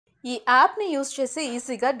ఈ యాప్ని యూజ్ చేసి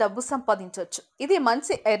ఈజీగా డబ్బు సంపాదించవచ్చు. ఇది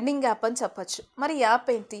మంచి ఎర్నింగ్ యాప్ అని చెప్పొచ్చు. మరి ఈ యాప్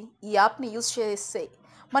ఏంటి? ఈ యాప్ని యూజ్ చేస్తే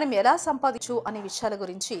మనం ఎలా సంపాదించు అనే విషయాల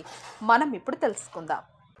గురించి మనం ఇప్పుడు తెలుసుకుందాం.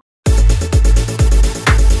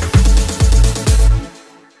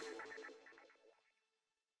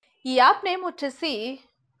 ఈ యాప్ నేమ్ వచ్చేసి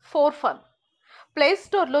ఫోర్ ఫన్. ప్లే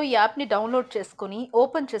స్టోర్లో ఈ యాప్ని డౌన్లోడ్ చేసుకుని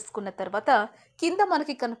ఓపెన్ చేసుకున్న తర్వాత కింద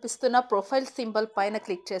మనకి కనిపిస్తున్న ప్రొఫైల్ సింబల్ పైన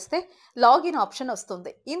క్లిక్ చేస్తే లాగిన్ ఆప్షన్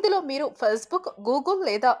వస్తుంది. ఇందులో మీరు ఫేస్బుక్, గూగుల్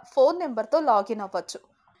లేదా ఫోన్ నెంబర్తో లాగిన్ అవ్వచ్చు.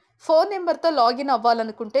 ఫోన్ నెంబర్తో లాగిన్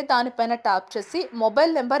అవ్వాలనుకుంటే దానిపైన ట్యాప్ చేసి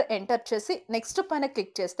మొబైల్ నెంబర్ ఎంటర్ చేసి నెక్స్ట్ పైన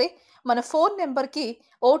క్లిక్ చేస్తే మన ఫోన్ నెంబర్కి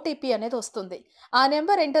ఓటీపీ అనేది వస్తుంది. ఆ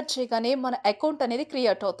నెంబర్ ఎంటర్ చేయగానే మన అకౌంట్ అనేది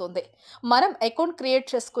క్రియేట్ అవుతుంది. మనం అకౌంట్ క్రియేట్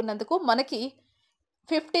చేసుకున్నందుకు మనకి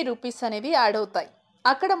 50 రూపీస్ అనేవి యాడ్ అవుతాయి.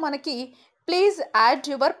 అక్కడ మనకి please add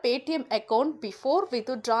your Paytm account before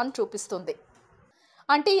withdraw అని చూపిస్తుంది.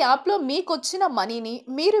 అంటే ఈ యాప్లో మీకు వచ్చిన మనీని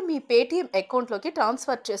మీరు మీ పేటిఎం అకౌంట్లోకి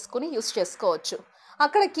ట్రాన్స్ఫర్ చేసుకుని యూస్ చేసుకోవచ్చు.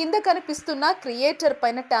 అక్కడ కింద కనిపిస్తున్న క్రియేటర్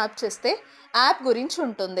పైన ట్యాప్ చేస్తే యాప్ గురించి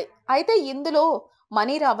ఉంటుంది. అయితే ఇందులో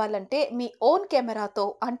మనీ రావాలంటే మీ ఓన్ కెమెరాతో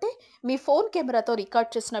అంటే మీ ఫోన్ కెమెరాతో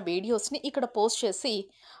రికార్డ్ చేసిన వీడియోస్ని ఇక్కడ పోస్ట్ చేసి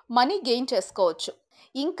మనీ గెయిన్ చేసుకోవచ్చు.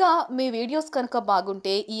 ఇంకా మీ వీడియోస్ కనుక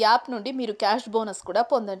బాగుంటే ఈ యాప్ నుండి మీరు క్యాష్ బోనస్ కూడా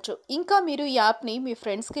పొందొచ్చు. ఇంకా మీరు ఈ యాప్ని మీ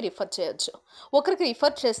ఫ్రెండ్స్కి రిఫర్ చేయొచ్చు. ఒకరికి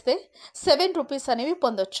రిఫర్ చేస్తే 7 రూపీస్ అనేవి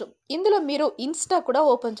పొందొచ్చు. ఇందులో మీరు ఇన్స్టా కూడా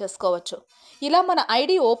ఓపెన్ చేసుకోవచ్చు. ఇలా మన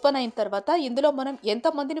ఐడి ఓపెన్ అయిన తర్వాత ఇందులో మనం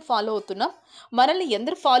ఎంతమందిని ఫాలో అవుతున్నాం, మనల్ని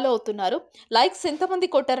ఎందరు ఫాలో అవుతున్నారు, లైక్స్ ఎంతమంది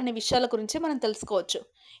కొట్టారనే విషయాల గురించి మనం తెలుసుకోవచ్చు.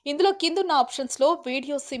 ఇందులో కిందున్న ఆప్షన్స్లో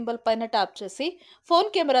వీడియో సింబల్ పైన ట్యాప్ చేసి ఫోన్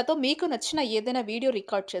కెమెరాతో మీకు నచ్చిన ఏదైనా వీడియో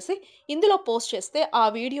రికార్డ్ చేసి ఇందులో పోస్ట్ చేస్తే ఆ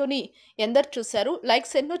వీడియోని ఎందరు చూశారు,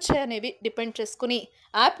 లైక్స్ ఎన్ని వచ్చాయనేవి డిపెండ్ చేసుకుని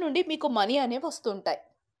యాప్ నుండి మీకు మనీ అనేవి వస్తుంటాయి.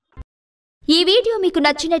 ఈ వీడియో మీకు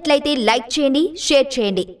నచ్చినట్లయితే లైక్ చేయండి, షేర్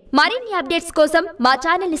చేయండి. మరిన్ని అప్డేట్స్ కోసం మా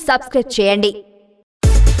ఛానల్ని సబ్స్క్రైబ్ చేయండి.